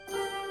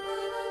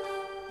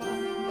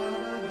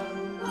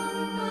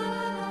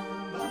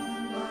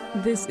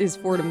This is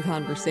Fordham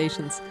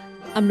Conversations.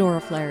 I'm Nora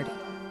Flaherty.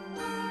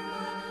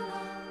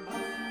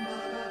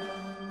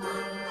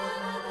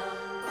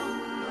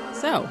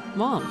 So,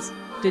 moms,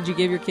 did you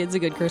give your kids a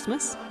good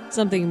Christmas?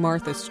 Something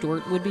Martha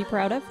Stewart would be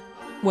proud of?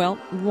 Well,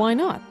 why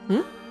not?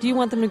 Do you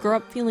want them to grow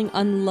up feeling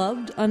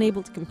unloved,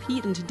 unable to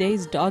compete in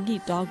today's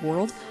dog-eat-dog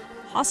world,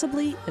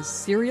 possibly as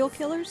serial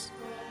killers?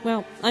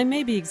 Well, I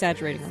may be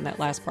exaggerating on that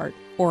last part,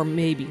 or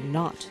maybe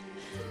not.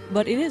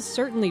 But it is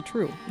certainly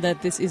true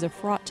that this is a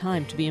fraught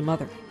time to be a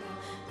mother.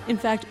 In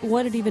fact,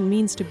 what it even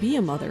means to be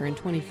a mother in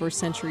 21st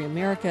century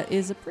America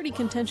is a pretty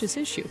contentious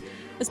issue,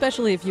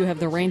 especially if you have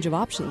the range of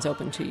options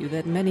open to you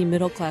that many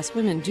middle-class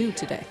women do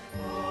today.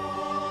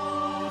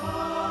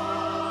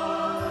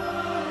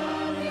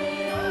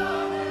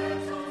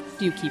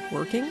 Do you keep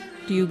working?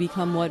 Do you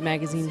become what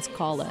magazines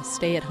call a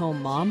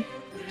stay-at-home mom?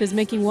 Does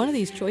making one of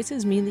these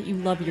choices mean that you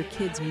love your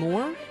kids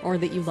more or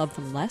that you love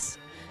them less?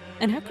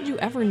 And how could you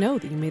ever know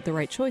that you made the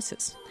right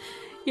choices?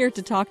 Here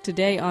to talk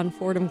today on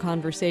Fordham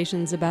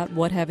Conversations about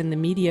what have in the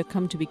media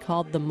come to be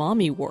called the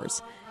mommy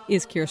wars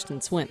is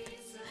Kirsten Swinthe.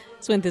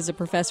 Swinthe is a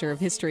professor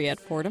of history at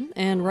Fordham,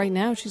 and right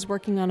now she's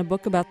working on a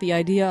book about the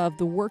idea of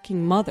the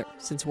working mother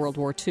since World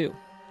War II.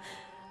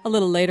 A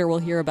little later we'll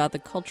hear about the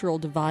cultural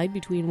divide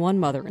between one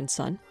mother and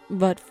son,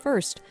 but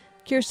first,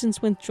 Kirsten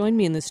Swinthe joined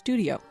me in the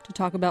studio to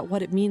talk about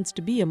what it means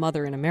to be a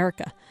mother in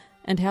America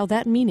and how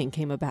that meaning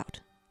came about.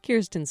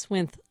 Kirsten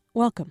Swinthe,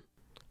 welcome.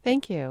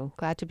 Thank you.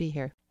 Glad to be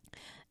here.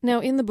 Now,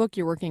 in the book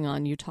you're working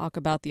on, you talk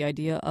about the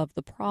idea of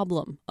the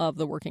problem of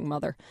the working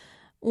mother.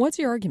 What's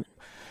your argument?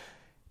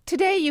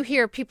 Today you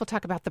hear people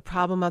talk about the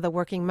problem of the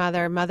working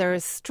mother.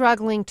 Mothers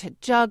struggling to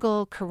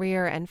juggle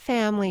career and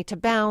family, to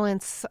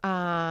balance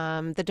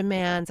the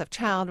demands of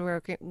child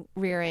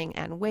rearing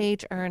and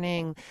wage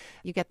earning.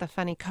 You get the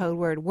funny code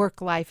word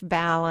work-life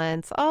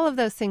balance, all of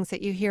those things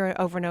that you hear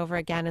over and over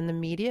again in the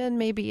media and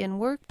maybe in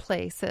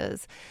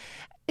workplaces.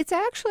 It's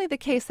actually the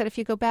case that if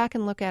you go back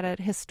and look at it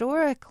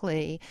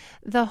historically,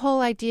 the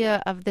whole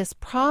idea of this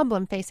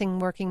problem facing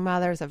working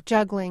mothers of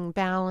juggling,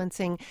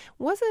 balancing,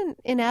 wasn't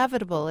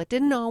inevitable. It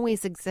didn't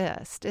always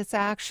exist. It's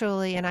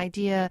actually an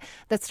idea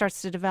that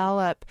starts to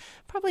develop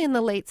probably in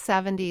the late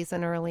 70s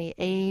and early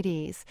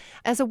 80s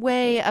as a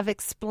way of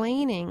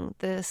explaining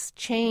this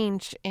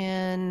change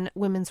in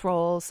women's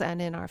roles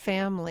and in our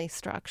family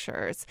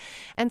structures.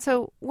 And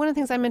so one of the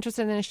things I'm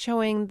interested in is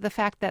showing the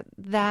fact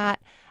that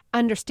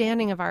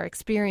understanding of our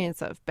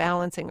experience of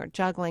balancing or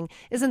juggling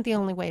isn't the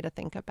only way to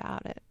think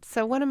about it.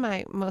 So one of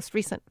my most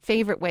recent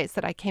favorite ways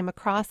that I came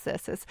across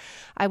this is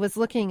I was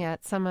looking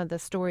at some of the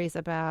stories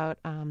about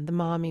the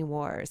mommy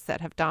wars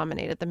that have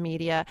dominated the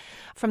media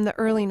from the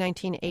early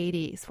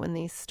 1980s when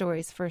these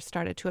stories first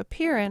started to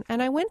appear.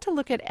 And I went to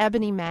look at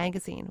Ebony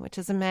Magazine, which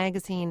is a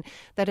magazine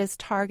that is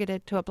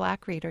targeted to a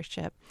Black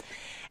readership.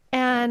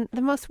 And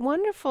the most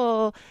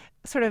wonderful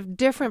sort of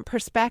different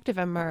perspective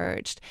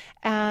emerged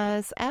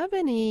as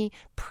Ebony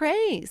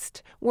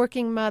praised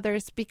working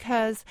mothers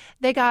because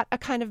they got a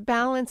kind of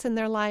balance in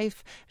their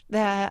life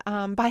that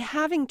by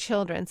having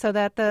children, so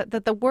that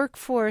the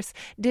workforce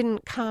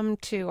didn't come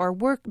to, or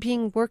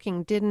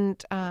working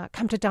didn't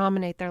come to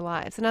dominate their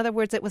lives. In other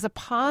words, it was a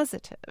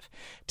positive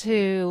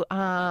to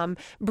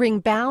bring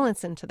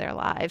balance into their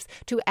lives,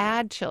 to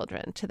add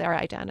children to their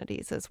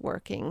identities as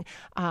working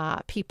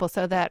people,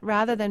 so that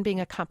rather than being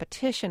a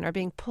competition or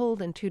being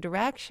pulled in two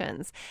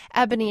directions,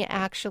 Ebony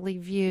actually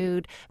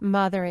viewed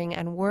mothering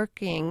and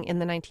working in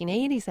the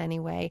 1980s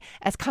anyway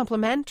as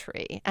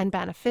complementary and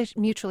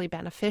mutually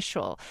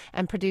beneficial,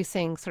 and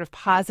producing sort of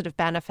positive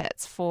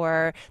benefits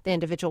for the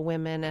individual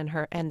women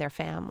and their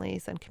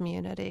families and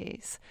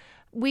communities.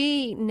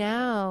 We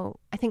now,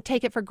 I think,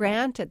 take it for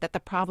granted that the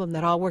problem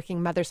that all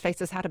working mothers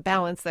face is how to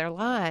balance their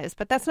lives,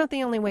 but that's not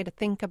the only way to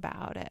think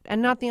about it,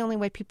 and not the only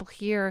way people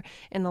here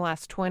in the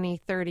last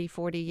 20, 30,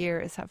 40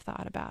 years have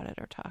thought about it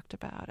or talked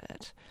about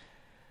it.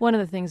 One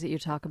of the things that you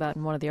talk about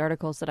in one of the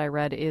articles that I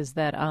read is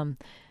that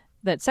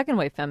that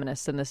second-wave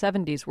feminists in the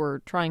 70s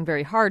were trying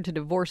very hard to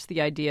divorce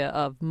the idea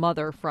of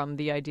mother from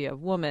the idea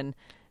of woman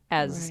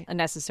as Right. a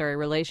necessary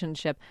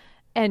relationship.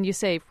 And you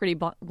say pretty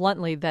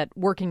bluntly that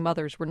working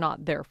mothers were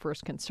not their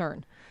first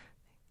concern.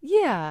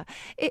 Yeah,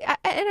 and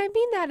I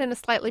mean that in a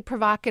slightly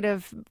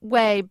provocative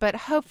way, but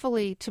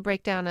hopefully to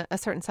break down a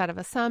certain set of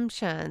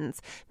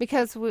assumptions,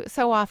 because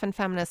so often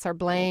feminists are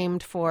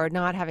blamed for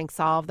not having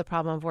solved the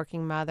problem of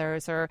working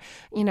mothers, or,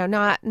 you know,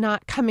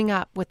 not coming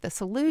up with the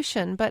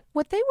solution. But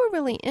what they were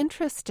really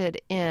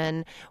interested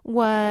in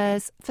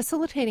was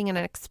facilitating an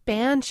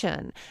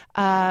expansion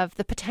of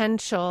the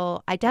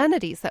potential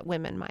identities that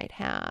women might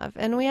have.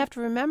 And we have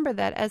to remember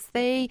that as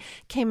they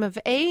came of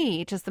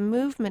age, as the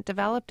movement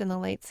developed in the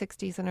late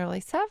 60s and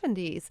early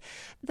 70s,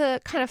 the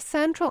kind of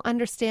central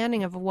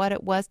understanding of what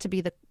it was to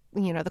be the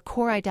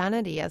core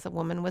identity as a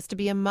woman was to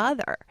be a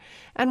mother.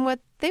 And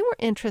what they were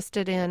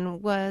interested in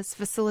was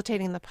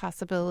facilitating the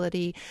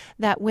possibility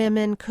that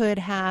women could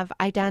have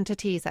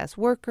identities as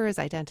workers,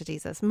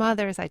 identities as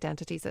mothers,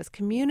 identities as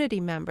community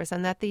members,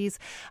 and that these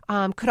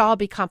could all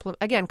be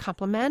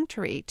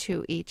complementary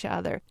to each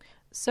other.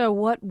 So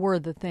what were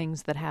the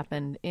things that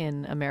happened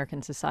in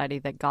American society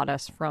that got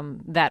us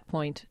from that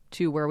point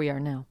to where we are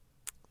now?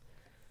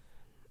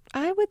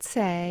 I would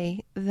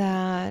say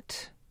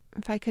that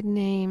if I could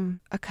name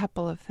a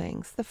couple of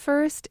things, the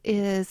first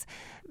is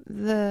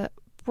the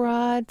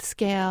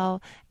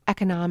broad-scale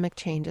economic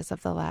changes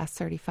of the last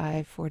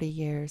 35, 40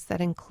 years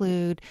that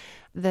include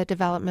the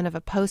development of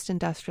a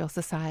post-industrial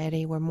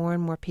society where more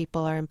and more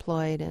people are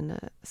employed in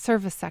a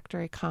service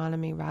sector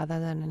economy rather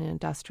than an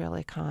industrial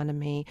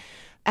economy.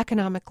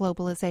 Economic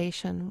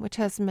globalization, which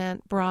has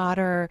meant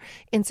broader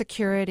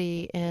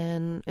insecurity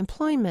in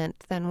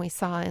employment than we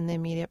saw in the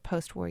immediate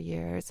post-war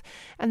years.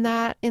 And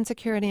that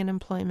insecurity in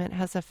employment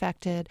has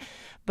affected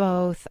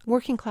both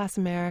working-class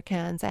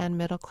Americans and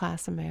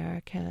middle-class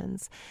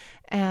Americans.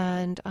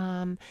 And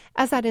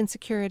as that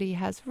insecurity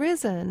has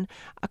risen,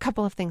 a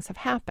couple of things have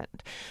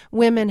happened.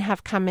 Women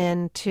have come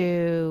in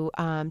to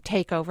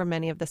take over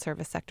many of the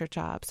service sector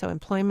jobs, so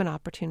employment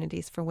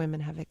opportunities for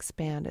women have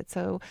expanded.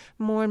 So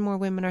more and more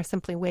women are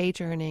simply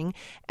wage earning,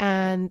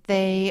 and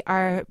they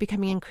are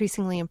becoming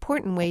increasingly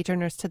important wage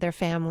earners to their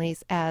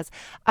families as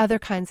other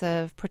kinds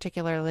of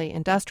particularly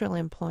industrial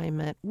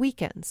employment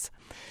weakens.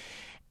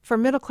 For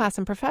middle class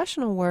and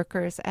professional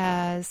workers,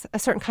 as a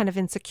certain kind of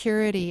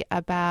insecurity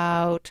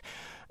about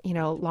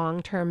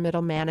long-term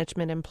middle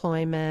management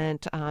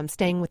employment,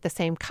 staying with the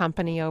same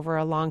company over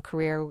a long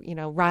career,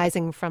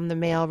 rising from the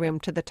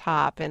mailroom to the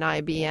top in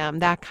IBM,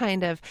 that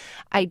kind of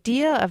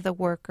idea of the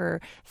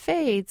worker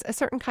fades. A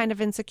certain kind of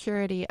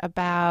insecurity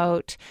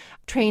about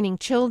training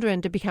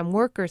children to become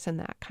workers in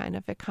that kind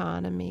of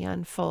economy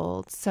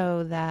unfolds,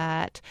 so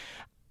that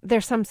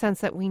there's some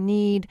sense that we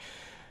need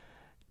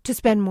to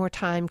spend more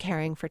time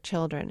caring for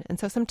children. And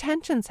so some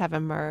tensions have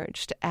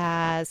emerged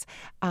as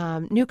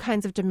new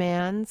kinds of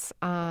demands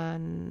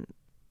on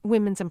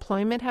women's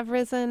employment have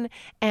risen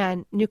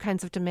and new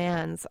kinds of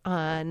demands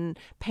on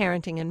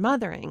parenting and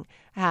mothering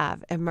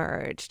have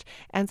emerged.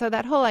 And so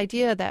that whole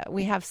idea that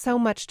we have so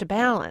much to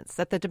balance,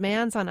 that the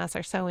demands on us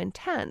are so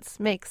intense,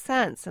 makes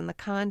sense in that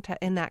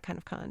kind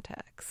of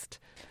context.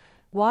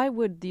 Why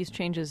would these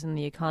changes in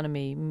the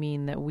economy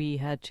mean that we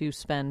had to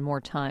spend more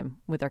time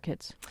with our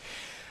kids?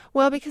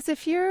 Well, because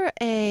if you're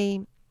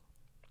a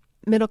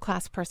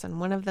middle-class person,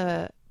 one of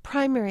the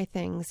primary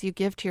things you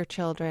give to your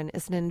children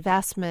is an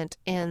investment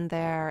in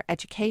their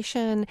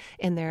education,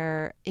 in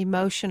their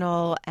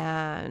emotional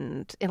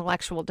and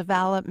intellectual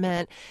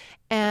development.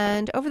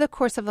 And over the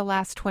course of the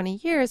last 20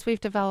 years, we've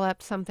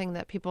developed something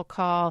that people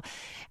call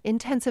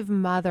intensive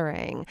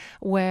mothering,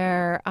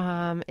 where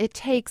it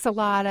takes a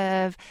lot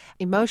of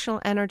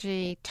emotional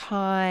energy,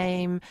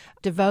 time,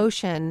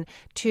 devotion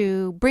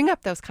to bring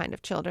up those kind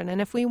of children. And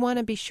if we want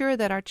to be sure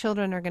that our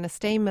children are going to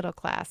stay middle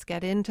class,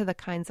 get into the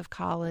kinds of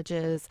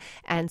colleges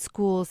and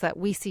schools that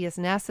we see as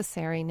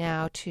necessary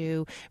now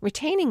to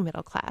retaining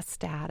middle class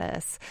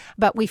status,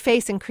 but we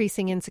face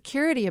increasing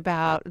insecurity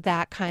about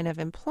that kind of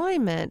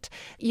employment,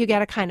 you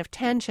get a kind of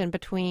tension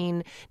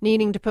between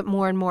needing to put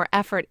more and more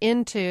effort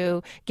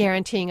into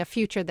guaranteeing a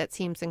future that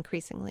seems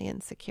increasingly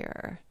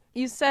insecure.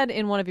 You said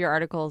in one of your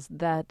articles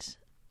that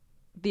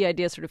the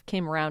idea sort of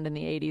came around in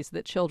the 80s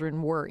that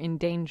children were in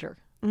danger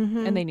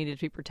and they needed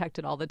to be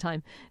protected all the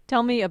time.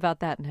 Tell me about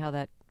that and how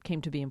that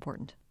came to be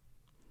important.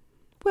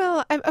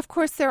 Well, of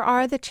course, there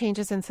are the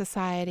changes in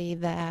society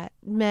that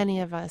many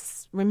of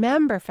us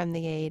remember from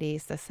the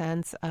 80s, the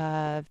sense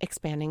of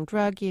expanding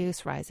drug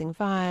use, rising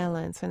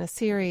violence, and a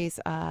series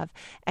of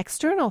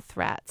external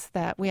threats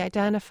that we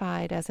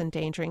identified as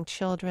endangering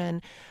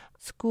children,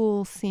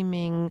 schools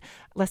seeming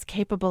less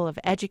capable of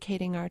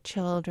educating our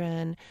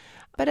children.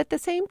 But at the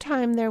same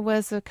time, there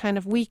was a kind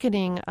of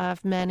weakening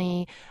of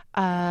many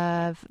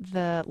of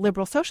the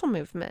liberal social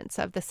movements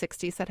of the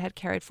 60s that had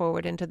carried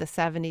forward into the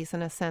 70s,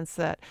 in a sense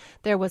that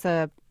there was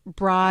a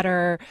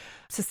broader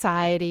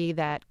society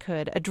that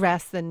could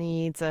address the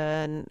needs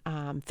and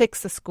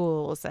fix the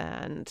schools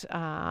and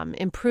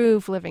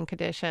improve living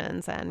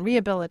conditions and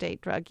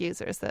rehabilitate drug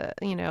users.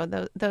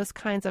 Those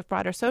kinds of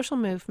broader social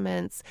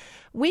movements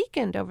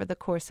weakened over the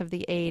course of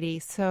the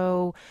 80s.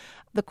 So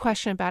the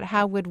question about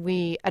how would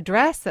we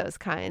address those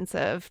kinds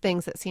of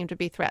things that seemed to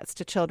be threats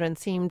to children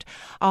seemed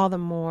all the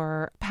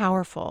more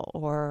powerful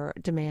or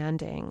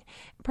demanding.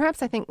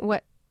 Perhaps I think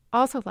what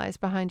also lies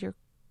behind your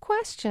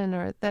question,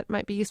 or that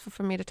might be useful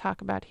for me to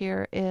talk about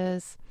here,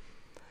 is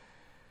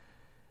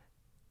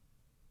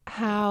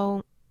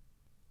how,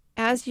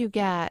 as you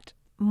get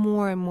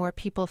more and more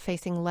people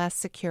facing less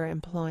secure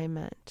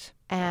employment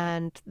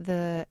and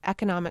the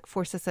economic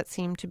forces that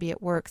seem to be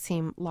at work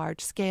seem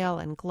large scale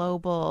and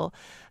global,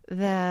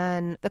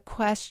 then the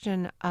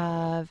question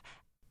of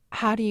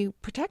how do you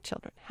protect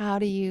children? How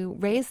do you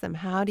raise them?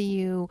 How do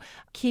you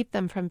keep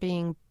them from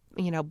being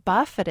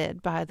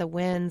buffeted by the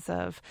winds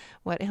of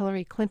what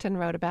Hillary Clinton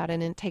wrote about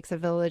in It Takes a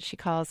Village? She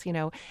calls,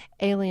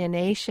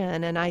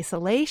 alienation and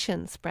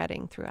isolation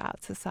spreading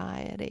throughout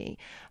society.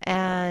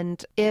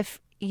 And if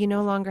you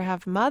no longer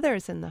have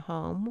mothers in the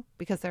home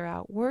because they're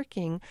out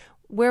working,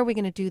 where are we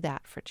going to do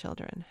that for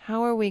children?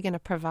 How are we going to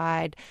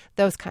provide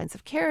those kinds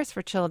of cares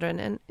for children?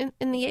 And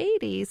in the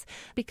 80s,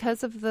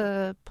 because of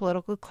the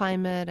political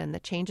climate and the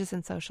changes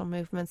in social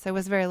movements, there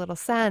was very little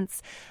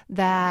sense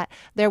that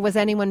there was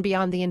anyone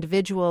beyond the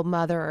individual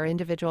mother or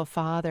individual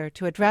father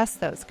to address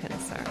those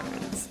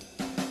concerns.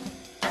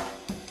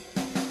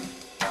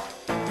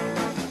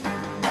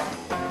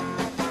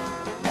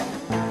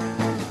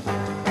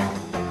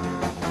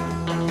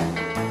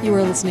 You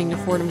are listening to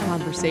Fordham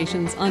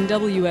Conversations on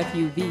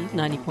WFUV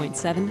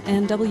 90.7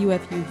 and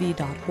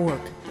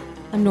WFUV.org.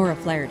 I'm Nora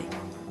Flaherty.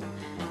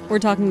 We're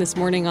talking this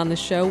morning on the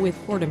show with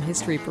Fordham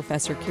history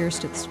professor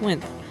Kirsten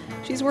Swinth.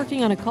 She's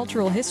working on a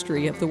cultural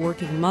history of the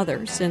working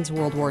mother since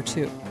World War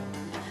II.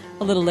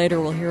 A little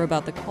later, we'll hear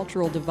about the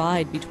cultural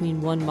divide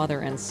between one mother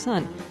and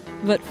son.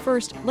 But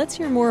first, let's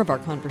hear more of our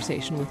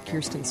conversation with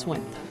Kirsten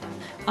Swinth.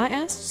 I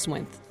asked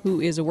Swinth, who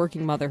is a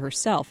working mother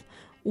herself,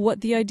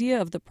 what the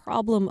idea of the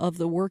problem of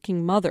the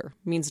working mother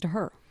means to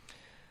her.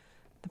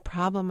 The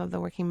problem of the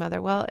working mother.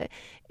 Well,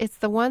 it's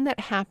the one that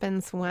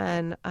happens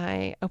when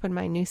I open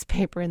my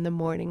newspaper in the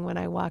morning when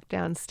I walk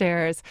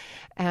downstairs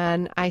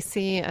and I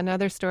see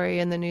another story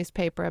in the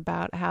newspaper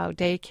about how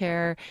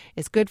daycare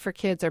is good for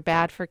kids or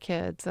bad for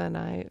kids. And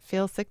I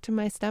feel sick to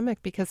my stomach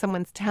because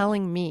someone's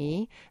telling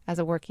me as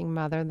a working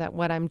mother that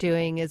what I'm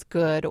doing is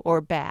good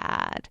or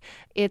bad.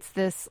 It's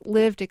this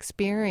lived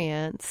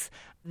experience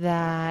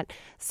that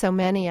so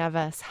many of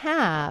us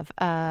have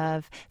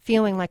of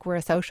feeling like we're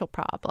a social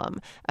problem,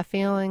 of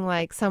feeling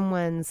like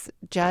someone's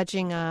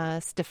judging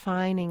us,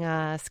 defining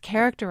us,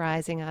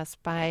 characterizing us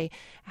by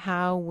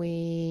how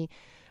we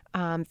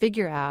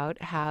figure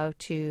out how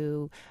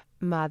to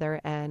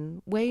mother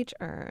and wage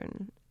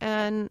earn.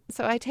 And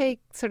so I take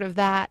sort of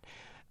that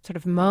sort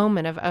of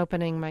moment of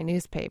opening my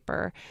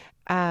newspaper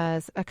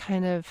as a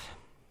kind of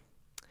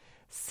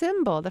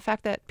symbol, the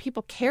fact that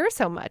people care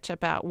so much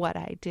about what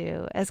I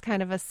do, as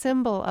kind of a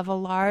symbol of a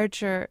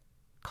larger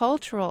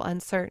cultural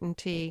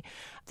uncertainty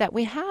that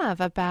we have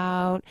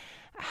about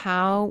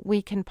how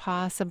we can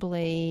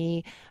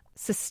possibly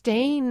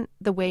sustain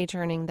the wage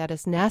earning that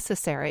is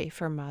necessary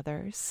for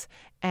mothers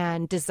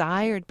and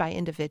desired by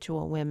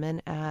individual women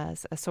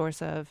as a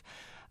source of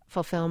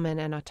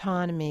fulfillment and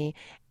autonomy,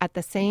 at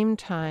the same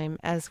time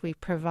as we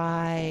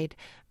provide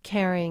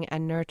caring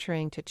and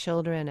nurturing to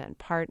children and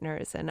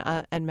partners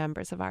and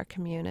members of our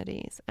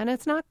communities. And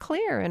it's not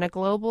clear in a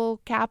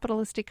global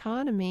capitalist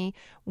economy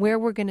where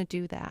we're going to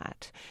do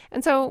that.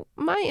 And so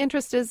my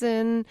interest is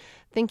in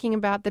thinking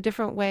about the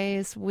different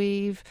ways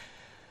we've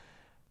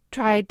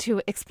tried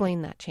to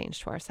explain that change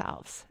to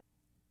ourselves.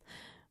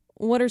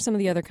 What are some of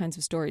the other kinds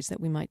of stories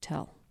that we might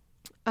tell?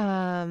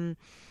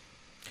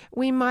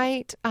 We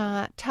might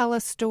tell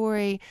a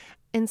story.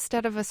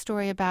 Instead of a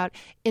story about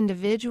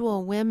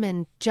individual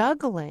women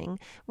juggling,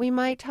 we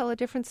might tell a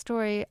different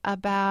story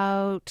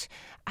about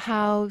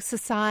how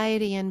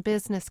society and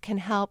business can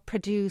help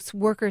produce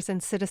workers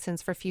and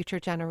citizens for future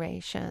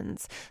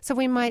generations. So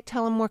we might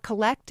tell a more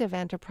collective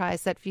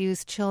enterprise that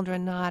views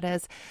children not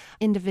as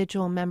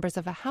individual members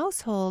of a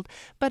household,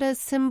 but as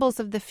symbols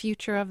of the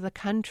future of the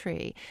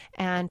country,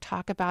 and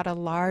talk about a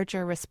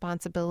larger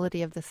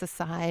responsibility of the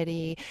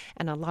society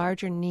and a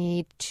larger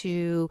need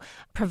to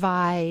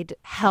provide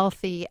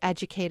healthy,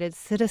 educated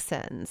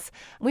citizens.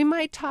 We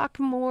might talk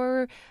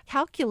more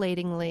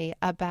calculatingly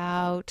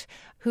about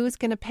who's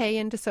going to pay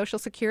into Social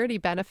Security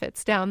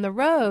benefits down the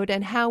road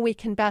and how we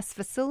can best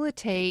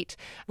facilitate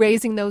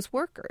raising those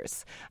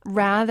workers,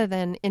 rather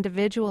than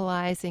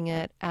individualizing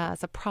it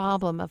as a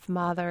problem of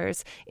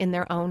mothers in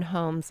their own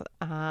homes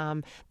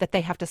that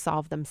they have to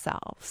solve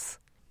themselves.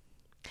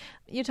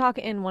 You talk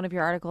in one of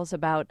your articles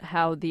about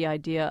how the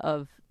idea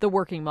of the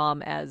working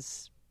mom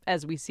as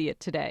we see it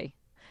today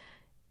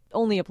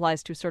only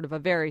applies to sort of a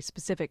very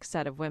specific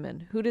set of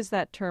women. Who does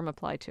that term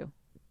apply to?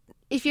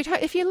 If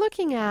you're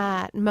looking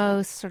at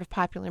most sort of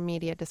popular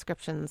media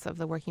descriptions of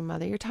the working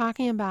mother, you're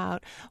talking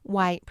about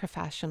white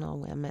professional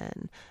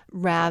women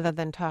rather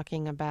than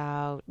talking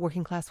about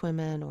working class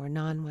women or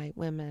non-white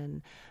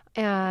women.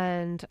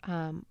 And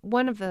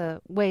one of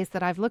the ways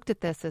that I've looked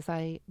at this is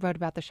I wrote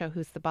about the show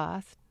Who's the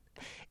Boss?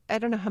 I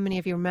don't know how many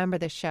of you remember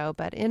this show,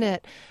 but in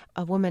it,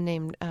 a woman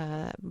named,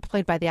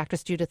 played by the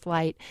actress Judith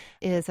Light,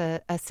 is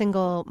a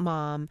single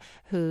mom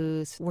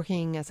who's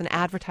working as an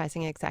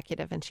advertising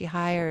executive, and she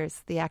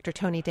hires the actor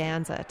Tony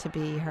Danza to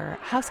be her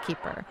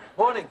housekeeper.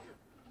 Morning.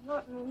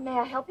 May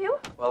I help you?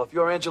 Well, if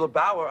you're Angela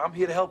Bauer, I'm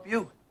here to help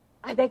you.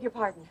 I beg your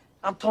pardon.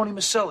 I'm Tony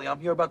Maselli. I'm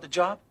here about the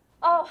job.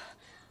 Oh,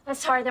 I'm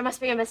sorry. There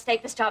must be a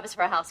mistake. This job is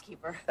for a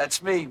housekeeper.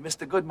 That's me,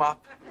 Mr. Goodmop.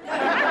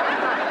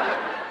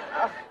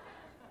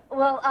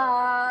 Well,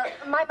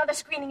 my mother's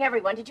screening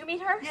everyone. Did you meet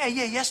her? Yeah,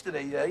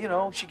 yesterday.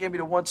 She gave me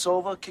the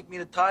once-over, kicked me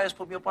in the tires,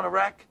 put me up on a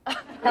rack.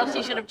 Well,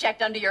 she should have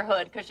checked under your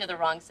hood because you're the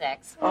wrong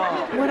sex.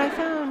 Oh. What I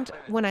found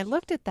when I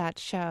looked at that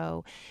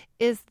show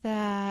is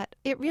that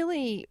it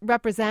really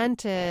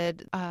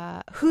represented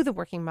who the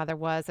working mother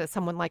was as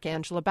someone like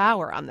Angela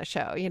Bauer on the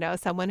show,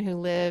 someone who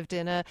lived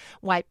in a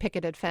white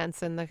picketed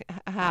fence in the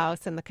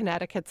house in the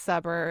Connecticut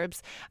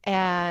suburbs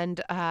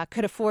and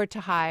could afford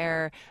to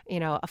hire,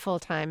 a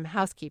full-time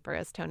housekeeper,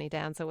 as Tony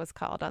Danza was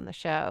called on the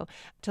show,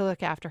 to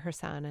look after her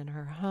son in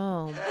her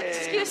home.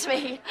 Excuse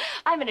me.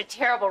 I'm in a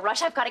terrible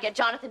rush. I've got to get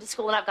Jonathan to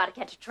school and I've got to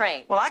catch a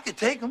train. Well, I could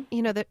take him.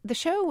 The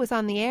show was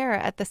on the air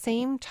at the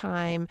same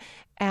time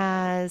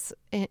as,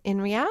 in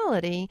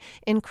reality,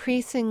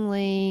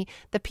 increasingly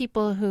the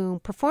people who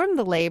performed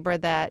the labor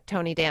that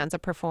Tony Danza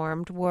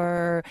performed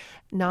were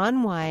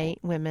non-white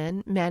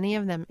women, many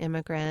of them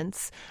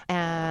immigrants,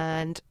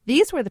 and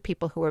these were the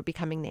people who were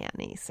becoming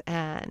nannies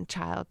and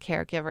child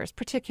caregivers,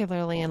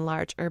 particularly in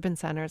large urban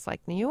centers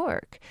like New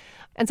York.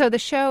 And so the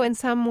show, in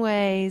some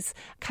ways,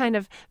 kind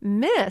of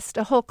missed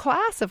a whole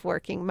class of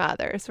working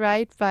mothers,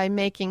 right? By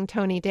making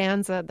Tony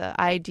Danza the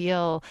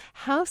ideal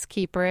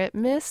housekeeper, it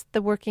missed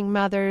the working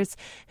mothers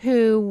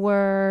who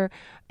were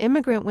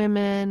immigrant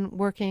women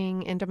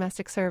working in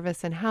domestic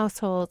service and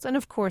households, and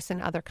of course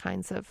in other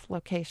kinds of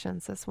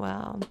locations as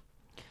well.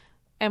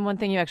 And one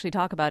thing you actually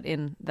talk about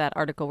in that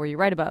article where you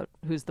write about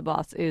Who's the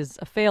Boss is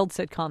a failed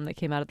sitcom that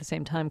came out at the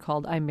same time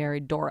called I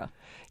Married Dora.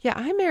 Yeah,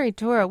 I Married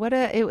Dora.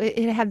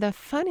 It had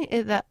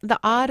the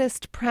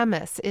oddest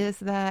premise is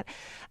that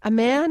a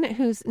man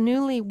who's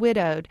newly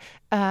widowed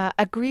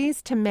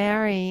agrees to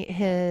marry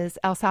his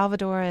El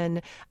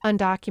Salvadoran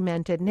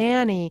undocumented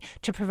nanny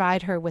to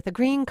provide her with a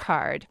green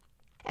card.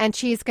 And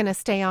she's going to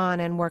stay on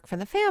and work for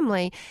the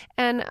family.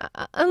 And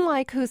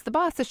unlike Who's the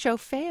Boss, the show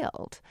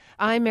failed.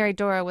 I Married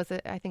Dora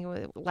I think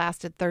it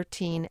lasted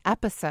 13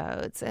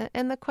 episodes.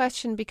 And the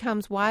question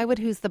becomes, why would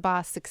Who's the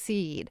Boss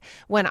succeed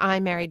when I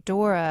Married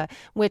Dora,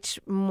 which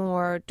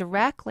more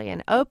directly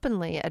and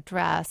openly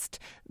addressed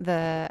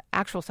the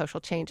actual social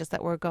changes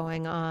that were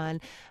going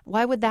on,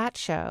 why would that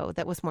show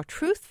that was more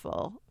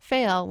truthful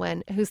fail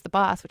when Who's the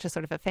Boss, which is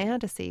sort of a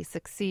fantasy,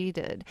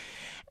 succeeded?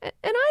 And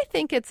I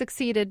think it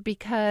succeeded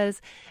because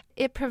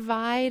it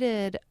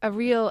provided a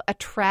real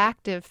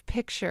attractive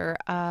picture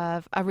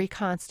of a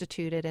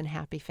reconstituted and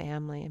happy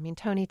family. I mean,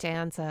 Tony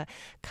Danza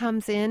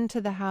comes into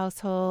the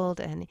household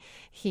and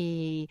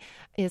he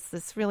is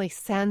this really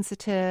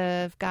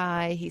sensitive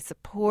guy. He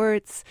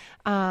supports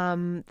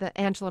the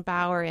Angela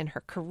Bauer in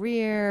her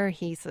career.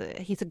 He's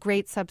a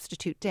great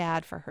substitute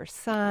dad for her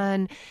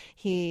son.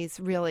 He's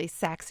really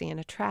sexy and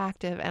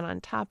attractive. And on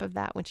top of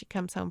that, when she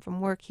comes home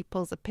from work, he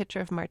pulls a pitcher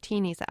of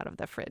martinis out of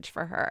the fridge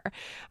for her.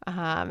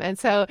 And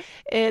so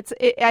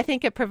I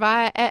think it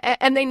provides,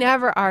 and they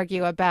never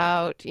argue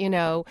about,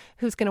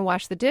 who's going to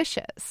wash the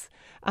dishes.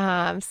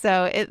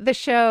 The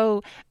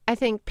show, I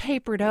think,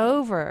 papered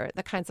over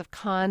the kinds of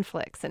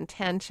conflicts and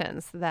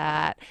tensions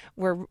that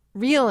were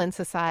real in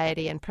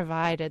society and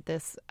provided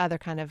this other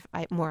kind of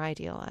more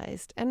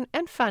idealized and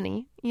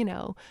funny,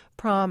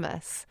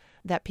 promise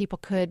that people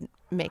could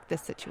make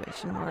this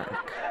situation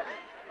work.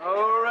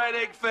 All right,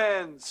 egg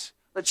fans.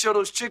 Let's show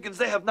those chickens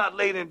they have not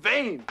laid in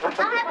vain. I'll have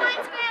mine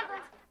scrambled.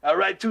 All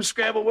right, 2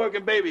 scrambled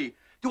working, baby.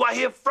 Do I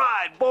hear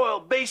fried,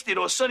 boiled, basted,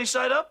 or sunny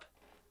side up?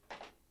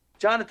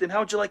 Jonathan,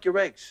 how would you like your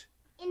eggs?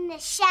 In the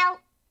shell.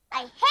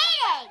 I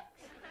hate eggs.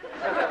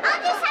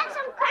 I'll just have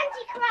some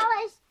crunchy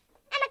crullers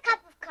and a cup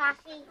of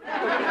coffee.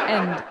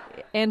 And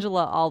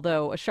Angela,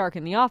 although a shark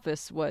in the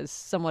office, was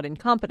somewhat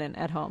incompetent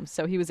at home,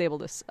 so he was able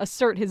to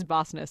assert his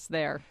bossness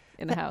there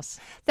in the house.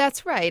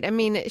 That's right. I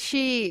mean,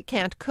 she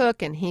can't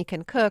cook and he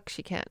can cook.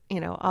 She can't,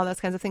 all those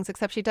kinds of things,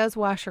 except she does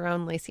wash her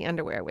own lacy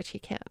underwear, which he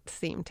can't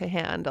seem to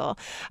handle.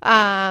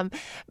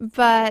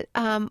 But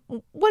one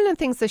of the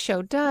things the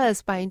show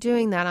does by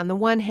doing that, on the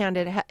one hand,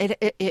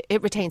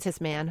 it retains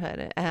his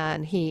manhood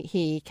and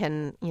he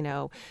can,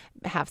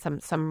 have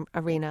some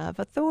arena of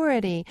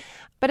authority.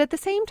 But at the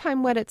same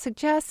time, what it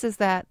suggests is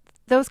that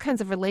those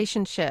kinds of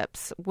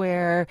relationships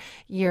where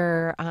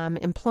you're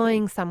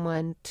employing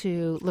someone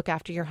to look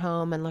after your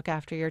home and look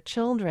after your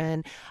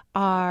children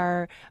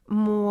are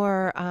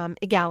more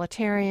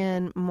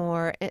egalitarian,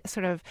 more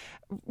sort of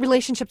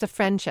relationships of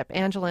friendship.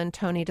 Angela and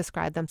Tony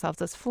describe themselves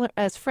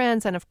as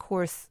friends, and of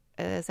course,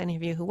 as any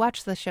of you who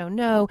watch the show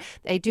know,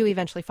 they do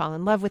eventually fall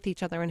in love with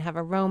each other and have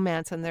a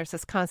romance, and there's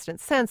this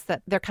constant sense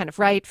that they're kind of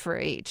right for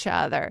each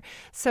other.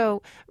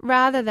 So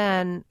rather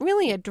than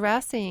really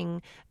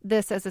addressing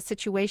this as a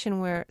situation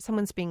where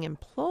someone's being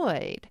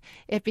employed,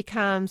 it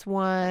becomes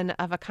one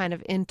of a kind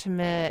of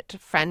intimate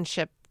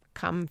friendship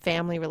come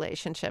family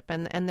relationship.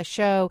 And the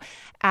show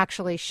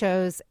actually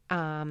shows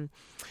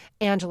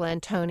Angela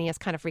and Tony as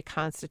kind of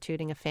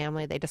reconstituting a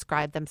family. They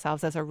describe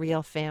themselves as a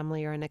real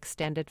family or an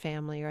extended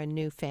family or a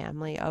new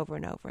family over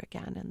and over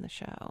again in the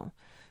show.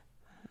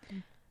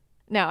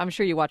 Now, I'm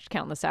sure you watched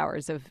countless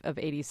hours of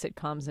 80s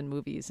sitcoms and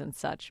movies and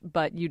such,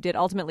 but you did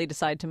ultimately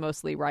decide to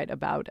mostly write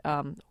about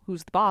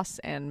Who's the Boss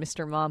and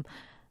Mr. Mom.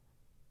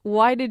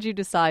 Why did you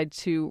decide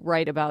to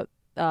write about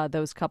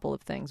those couple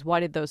of things? Why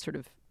did those sort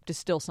of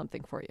distill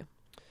something for you?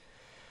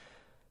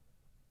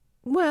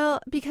 Well,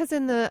 because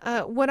in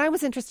the what I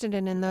was interested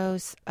in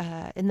those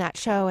in that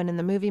show and in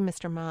the movie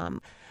Mr.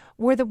 Mom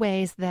were the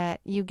ways that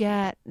you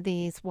get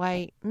these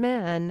white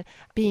men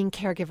being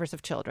caregivers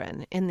of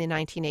children in the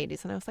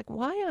 1980s. And I was like,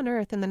 why on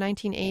earth in the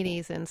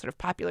 1980s in sort of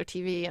popular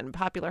TV and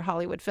popular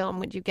Hollywood film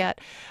would you get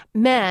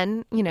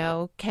men,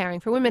 caring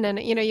for women?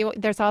 And,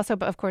 there's also,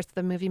 of course,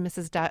 the movie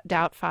Mrs.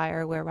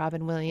 Doubtfire, where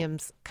Robin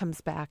Williams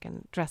comes back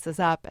and dresses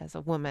up as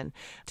a woman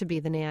to be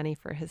the nanny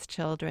for his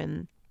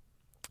children.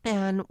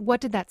 And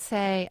what did that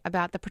say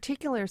about the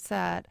particular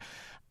set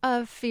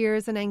of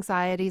fears and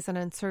anxieties and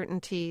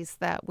uncertainties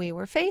that we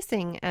were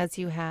facing as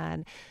you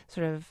had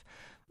sort of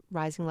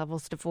rising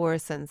levels of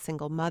divorce and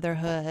single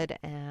motherhood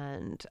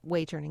and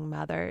wage-earning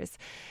mothers?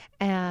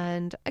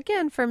 And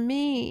again, for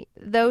me,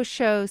 those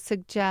shows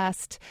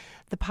suggest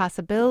the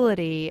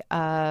possibility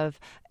of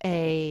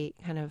a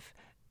kind of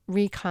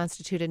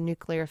reconstituted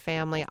nuclear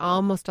family,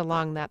 almost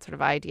along that sort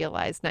of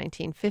idealized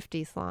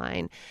 1950s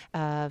line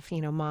of,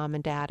 mom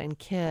and dad and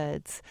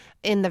kids,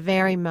 in the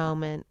very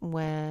moment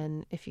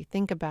when, if you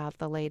think about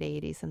the late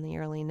 80s and the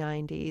early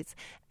 90s,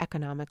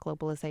 economic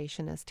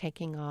globalization is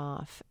taking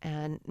off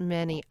and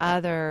many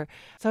other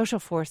social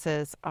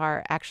forces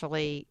are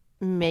actually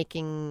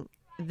making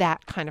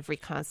that kind of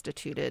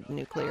reconstituted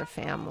nuclear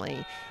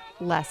family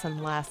less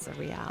and less a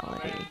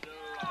reality.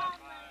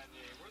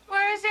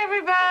 Where's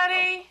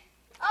everybody?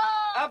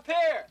 Up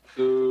here.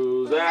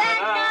 Susanna,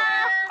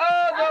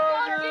 oh,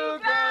 don't you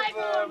cry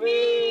for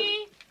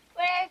me.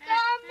 We're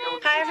coming.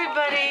 Hi,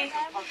 everybody.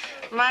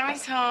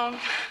 Mommy's home.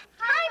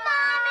 Hi,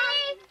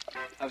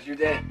 Mommy. How's your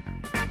day?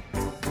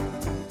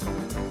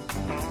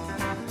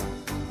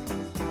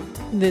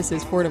 This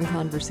is Fordham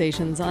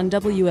Conversations on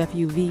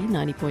WFUV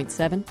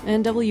 90.7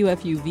 and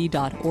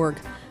WFUV.org.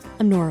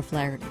 I'm Nora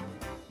Flaherty.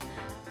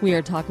 We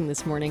are talking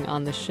this morning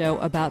on the show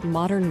about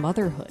modern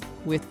motherhood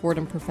with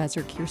Fordham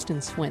professor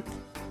Kirsten Swinth.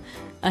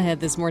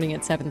 Ahead this morning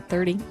at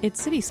 7:30,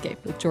 it's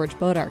Cityscape with George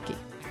Bodarky.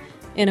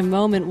 In a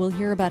moment, we'll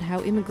hear about how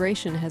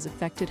immigration has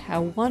affected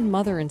how one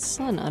mother and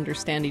son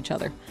understand each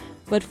other.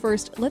 But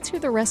first, let's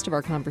hear the rest of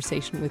our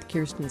conversation with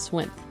Kirsten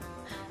Swinth.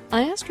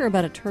 I asked her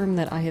about a term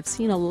that I have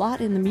seen a lot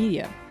in the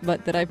media,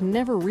 but that I've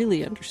never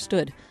really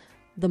understood: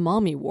 the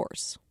mommy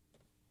wars.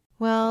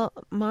 Well,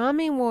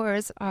 mommy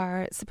wars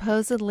are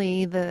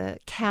supposedly the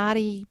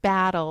catty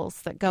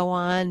battles that go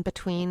on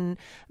between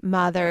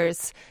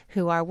mothers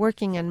who are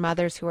working and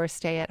mothers who are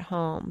stay at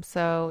home.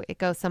 So it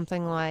goes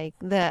something like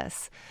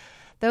this.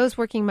 Those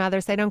working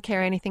mothers, they don't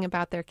care anything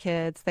about their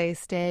kids. They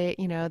stay,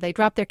 they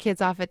drop their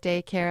kids off at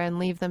daycare and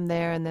leave them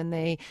there, and then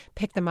they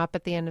pick them up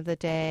at the end of the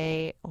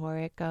day. Or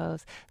it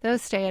goes,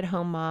 those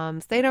stay-at-home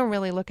moms, they don't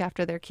really look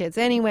after their kids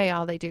anyway.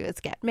 All they do is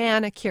get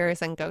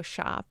manicures and go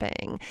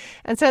shopping.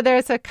 And so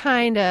there's a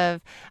kind of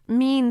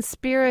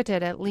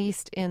mean-spirited, at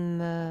least in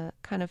the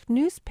kind of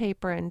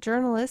newspaper and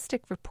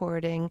journalistic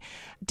reporting,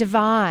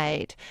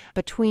 divide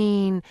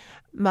between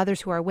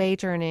mothers who are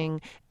wage earning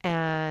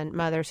and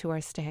mothers who are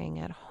staying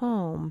at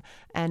home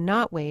and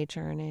not wage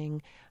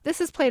earning. This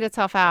has played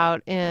itself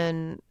out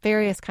in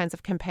various kinds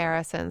of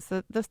comparisons.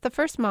 The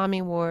first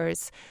Mommy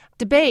Wars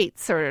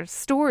debates or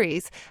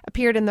stories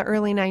appeared in the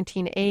early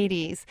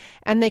 1980s,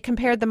 and they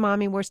compared the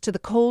Mommy Wars to the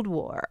Cold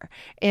War,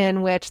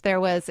 in which it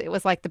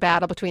was like the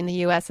battle between the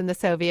U.S. and the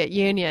Soviet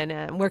Union,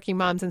 and working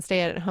moms and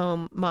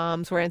stay-at-home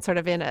moms were in a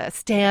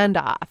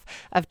standoff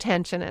of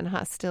tension and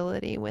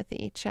hostility with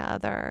each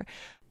other.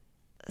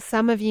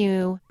 Some of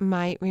you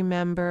might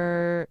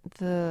remember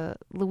the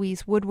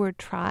Louise Woodward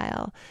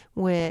trial,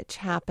 which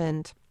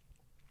happened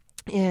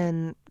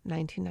in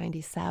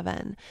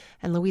 1997.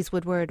 And Louise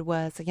Woodward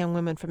was a young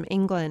woman from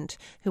England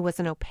who was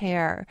an au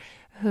pair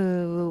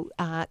who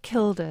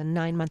killed a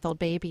 9-month-old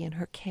baby in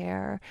her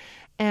care.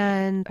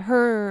 And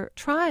her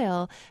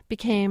trial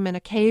became an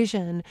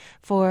occasion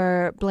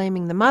for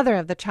blaming the mother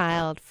of the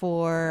child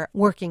for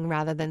working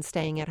rather than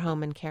staying at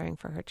home and caring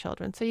for her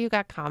children. So you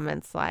got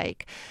comments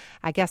like,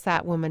 I guess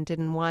that woman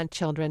didn't want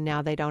children,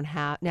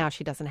 now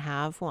she doesn't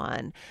have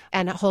one.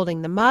 And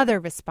holding the mother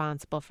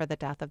responsible for the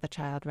death of the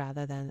child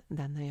rather than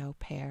the au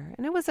pair.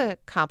 And it was a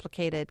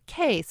complicated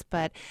case,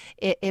 but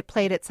it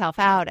played itself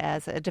out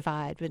as a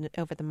divide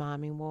over the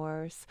Mommy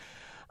Wars.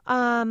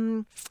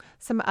 Some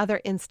other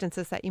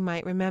instances that you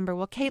might remember.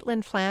 Well,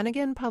 Caitlin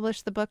Flanagan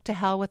published the book To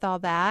Hell with All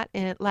That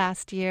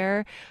last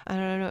year. I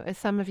don't know,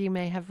 some of you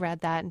may have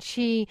read that. And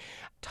she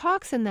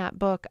talks in that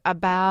book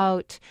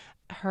about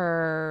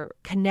her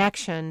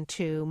connection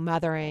to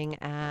mothering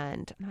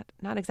and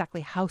not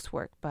exactly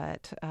housework,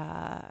 but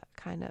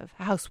kind of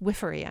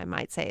housewifery, I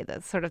might say,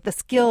 the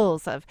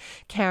skills of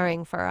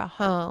caring for a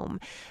home.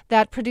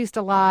 That produced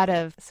a lot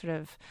of sort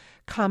of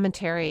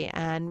commentary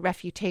and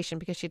refutation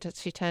because she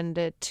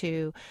tended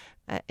to,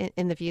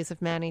 in the views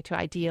of many, to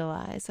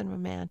idealize and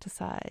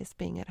romanticize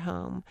being at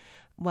home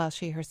while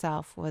she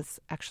herself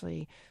was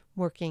actually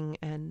working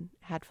and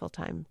had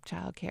full-time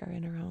childcare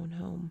in her own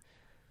home.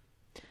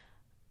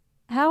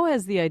 How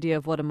has the idea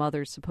of what a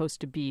mother's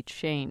supposed to be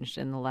changed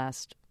in the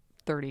last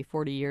 30,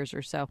 40 years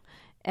or so?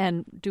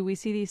 And do we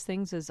see these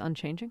things as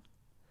unchanging?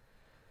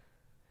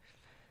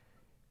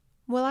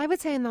 Well, I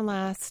would say in the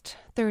last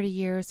 30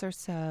 years or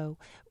so,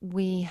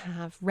 we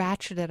have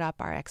ratcheted up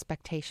our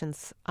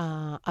expectations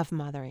of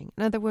mothering.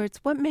 In other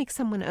words, what makes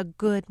someone a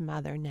good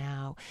mother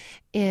now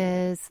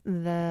is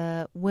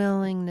the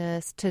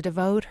willingness to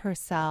devote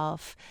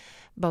herself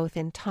both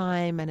in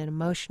time and in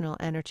emotional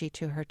energy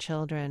to her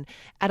children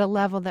at a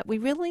level that we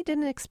really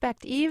didn't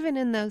expect, even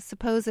in those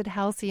supposed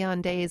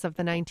halcyon days of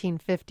the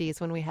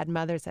 1950s when we had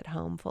mothers at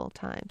home full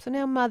time. So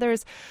now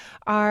mothers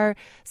are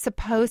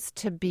supposed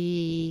to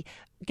be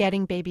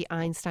getting baby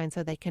Einstein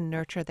so they can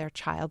nurture their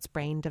child's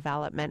brain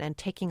development and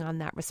taking on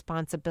that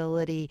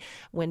responsibility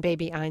when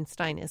baby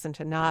Einstein isn't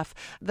enough.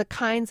 The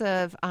kinds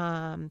of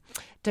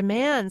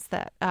demands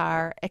that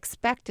are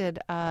expected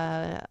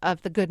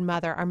of the good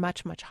mother are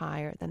much, much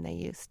higher than they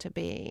used to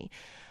be.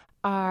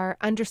 Our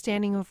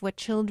understanding of what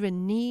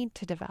children need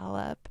to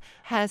develop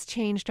has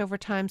changed over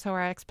time, so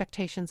our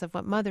expectations of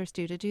what mothers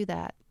do to do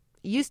that.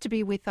 It used to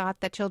be we thought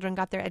that children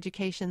got their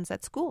educations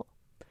at school.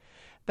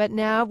 But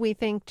now we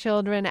think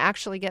children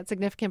actually get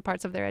significant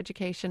parts of their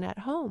education at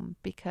home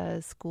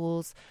because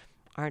schools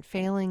aren't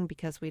failing,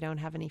 because we don't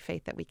have any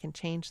faith that we can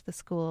change the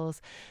schools.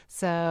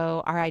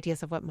 So our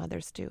ideas of what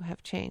mothers do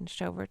have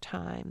changed over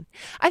time.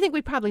 I think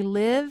we probably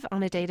live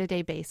on a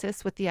day-to-day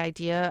basis with the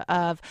idea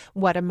of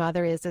what a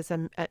mother is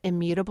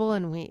immutable,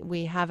 and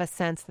we have a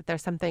sense that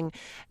there's something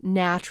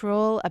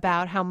natural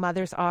about how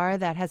mothers are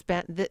that has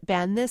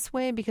been this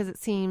way because it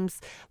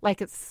seems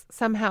like it's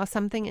somehow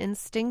something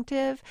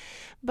instinctive.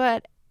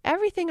 But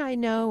everything I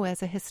know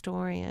as a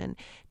historian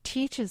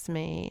teaches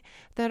me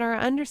that our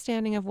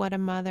understanding of what a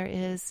mother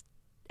is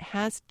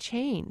has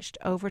changed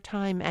over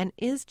time and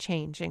is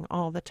changing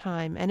all the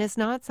time and is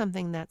not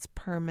something that's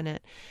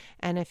permanent.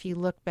 And if you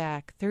look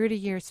back 30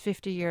 years,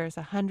 50 years,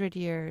 100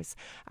 years,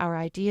 our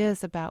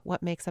ideas about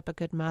what makes up a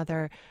good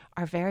mother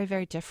are very,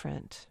 very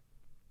different.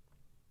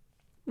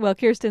 Well,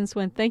 Kirsten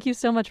Swinth, thank you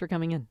so much for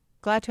coming in.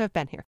 Glad to have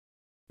been here.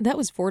 That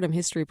was Fordham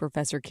history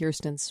professor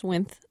Kirsten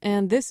Swinth,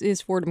 and this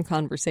is Fordham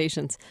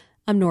Conversations.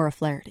 I'm Nora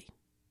Flaherty.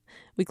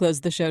 We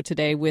closed the show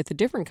today with a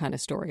different kind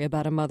of story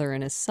about a mother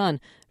and his son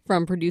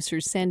from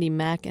producers Sandy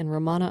Mack and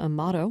Romana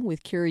Amato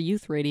with Cura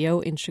Youth Radio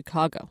in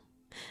Chicago.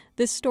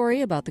 This story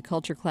about the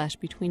culture clash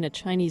between a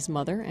Chinese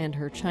mother and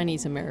her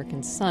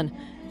Chinese-American son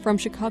from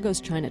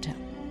Chicago's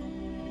Chinatown.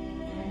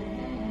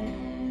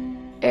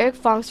 Eric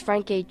Fong's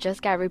front gate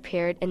just got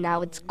repaired, and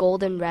now it's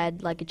golden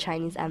red like a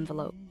Chinese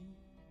envelope.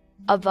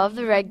 Above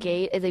the red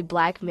gate is a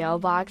black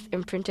mailbox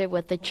imprinted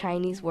with the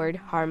Chinese word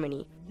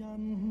harmony.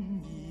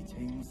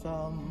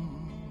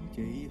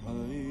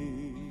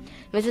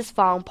 Mrs.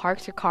 Fong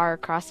parks her car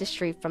across the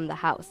street from the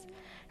house.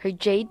 Her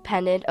jade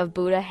pendant of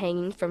Buddha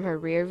hanging from her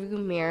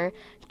rearview mirror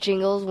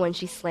jingles when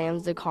she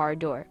slams the car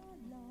door.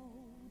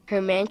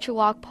 Her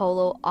Manchurian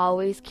polo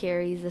always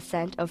carries the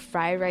scent of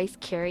fried rice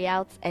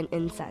carryouts and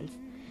incense.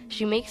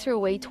 She makes her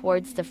way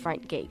towards the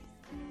front gate.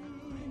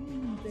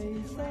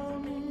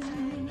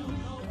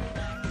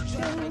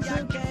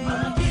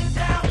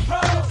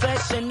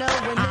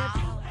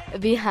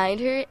 Behind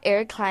her,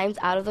 Eric climbs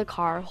out of the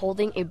car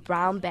holding a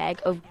brown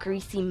bag of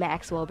greasy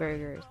Maxwell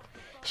burgers.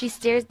 She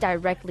stares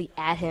directly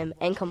at him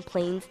and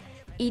complains,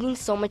 "Eating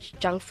so much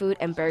junk food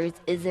and burgers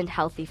isn't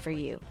healthy for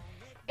you."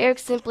 Eric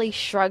simply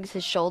shrugs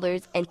his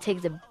shoulders and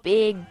takes a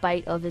big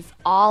bite of his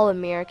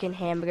all-American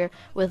hamburger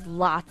with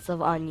lots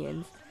of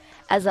onions.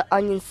 As the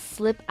onions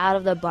slip out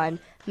of the bun,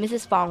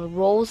 Mrs. Fong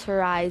rolls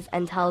her eyes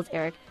and tells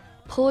Eric,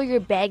 "Pull your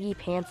baggy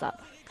pants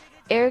up."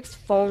 Eric's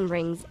phone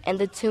rings, and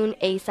the tune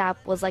ASAP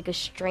was like a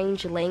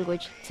strange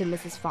language to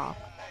Mrs. Fong.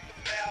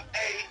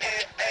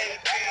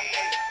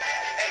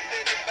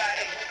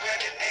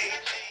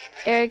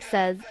 Eric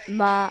says,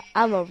 "Ma,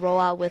 I'ma roll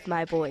out with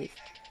my boys."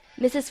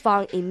 Mrs.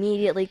 Fong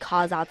immediately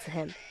calls out to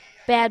him,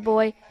 "Bad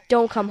boy,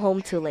 don't come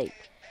home too late."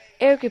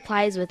 Eric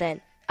replies with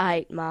an,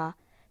 "Aight, Ma."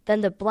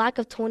 Then the block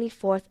of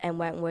 24th and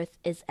Wentworth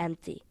is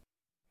empty.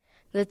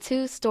 The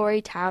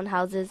two-story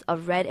townhouses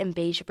of red and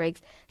beige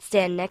bricks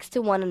stand next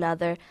to one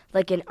another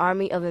like an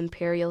army of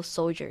imperial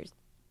soldiers.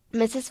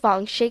 Mrs.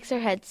 Fong shakes her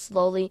head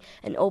slowly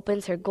and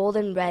opens her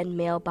golden red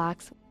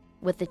mailbox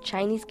with the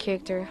Chinese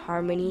character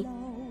harmony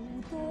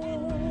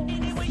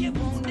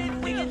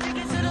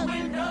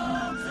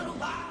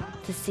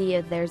to see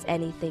if there's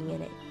anything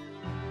in it.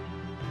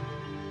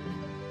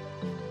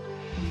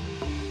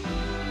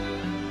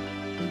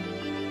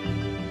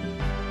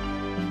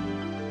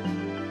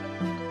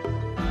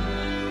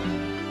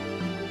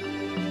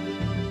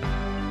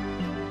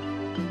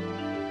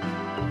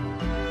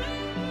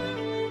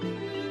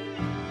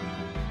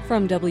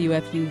 From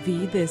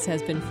WFUV, this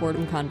has been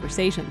Fordham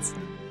Conversations.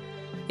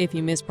 If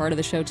you missed part of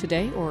the show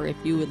today, or if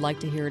you would like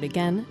to hear it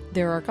again,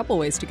 there are a couple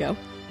ways to go.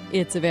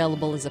 It's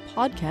available as a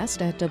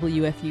podcast at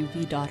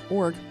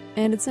WFUV.org,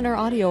 and it's in our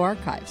audio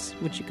archives,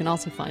 which you can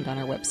also find on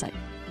our website.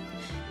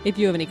 If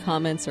you have any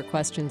comments or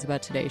questions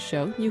about today's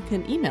show, you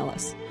can email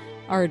us.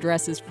 Our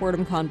address is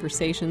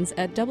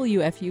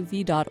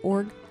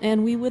fordhamconversations@WFUV.org,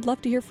 and we would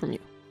love to hear from you.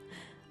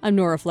 I'm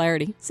Nora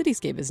Flaherty.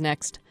 Cityscape is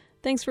next.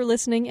 Thanks for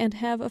listening, and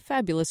have a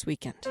fabulous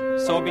weekend.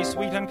 So be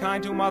sweet and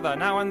kind to mother,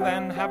 now and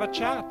then have a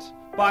chat.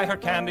 buy her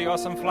candy or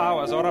some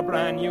flowers or a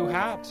brand new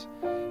hat.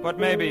 But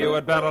maybe you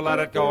had better let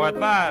it go at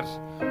that,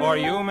 or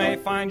you may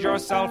find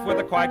yourself with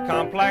a quite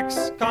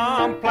complex,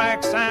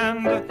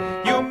 and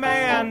you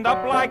may end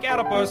up like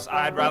Oedipus.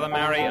 I'd rather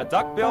marry a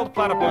duck-billed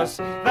platypus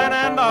than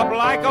end up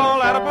like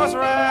old Oedipus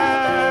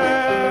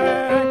Rex.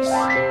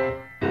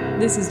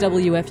 This is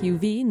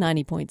WFUV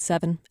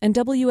 90.7 and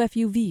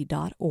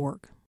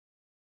WFUV.org.